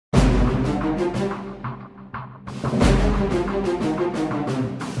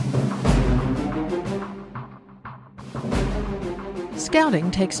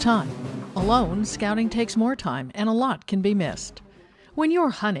Scouting takes time. Alone, scouting takes more time, and a lot can be missed. When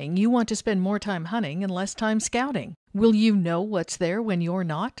you're hunting, you want to spend more time hunting and less time scouting. Will you know what's there when you're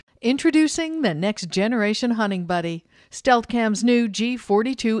not? Introducing the next generation hunting buddy, Stealth Cam's new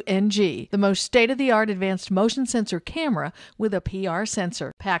G42NG, the most state-of-the-art advanced motion sensor camera with a PR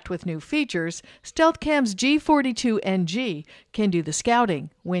sensor. Packed with new features, Stealth Cam's G42NG can do the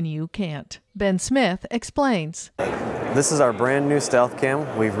scouting when you can't. Ben Smith explains. This is our brand new Stealth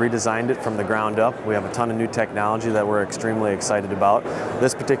Cam. We've redesigned it from the ground up. We have a ton of new technology that we're extremely excited about.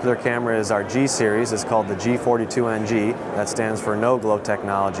 This particular camera is our G series. It's called the G42NG. That stands for no glow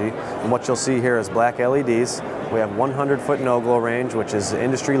technology. And what you'll see here is black LEDs. We have 100-foot no glow range, which is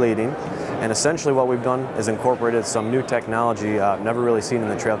industry leading. And essentially what we've done is incorporated some new technology never really seen in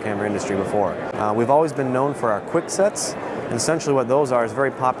the trail camera industry before. We've always been known for our quick sets. And essentially what those are is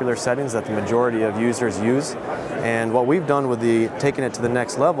very popular settings that the majority of users use. And what we've done with taking it to the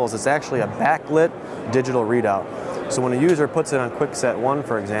next level is it's actually a backlit digital readout. So when a user puts it on quick set 1,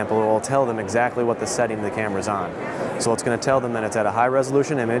 for example, it will tell them exactly what the setting the camera's on. So it's going to tell them that it's at a high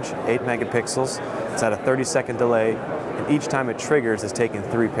resolution image, 8 megapixels, it's at a 30-second delay, and each time it triggers it's taking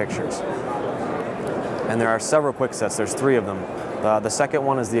 3 pictures. And there are several quick sets, there's 3 of them. The second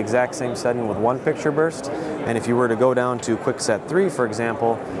one is the exact same setting with 1 picture burst, and if you were to go down to quick set 3, for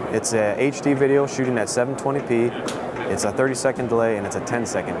example, it's a HD video shooting at 720p, it's a 30-second delay, and it's a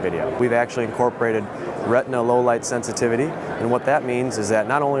 10-second video. We've actually incorporated retina low light sensitivity, and what that means is that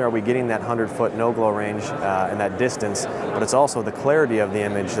not only are we getting that 100-foot no glow range and that distance, but it's also the clarity of the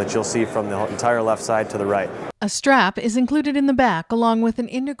image that you'll see from the entire left side to the right. A strap is included in the back along with an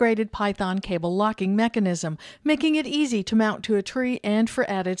integrated Python cable locking mechanism, making it easy to mount to a tree and for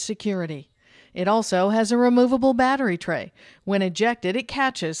added security. It also has a removable battery tray. When ejected, it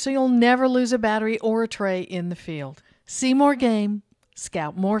catches, so you'll never lose a battery or a tray in the field. See more game,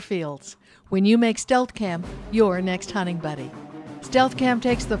 scout more fields. When you make Stealth Cam your next hunting buddy. Stealth Cam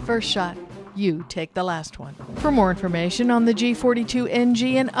takes the first shot, you take the last one. For more information on the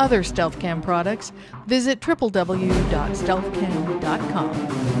G42NG and other Stealth Cam products, visit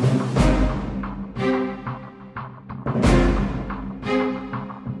www.stealthcam.com.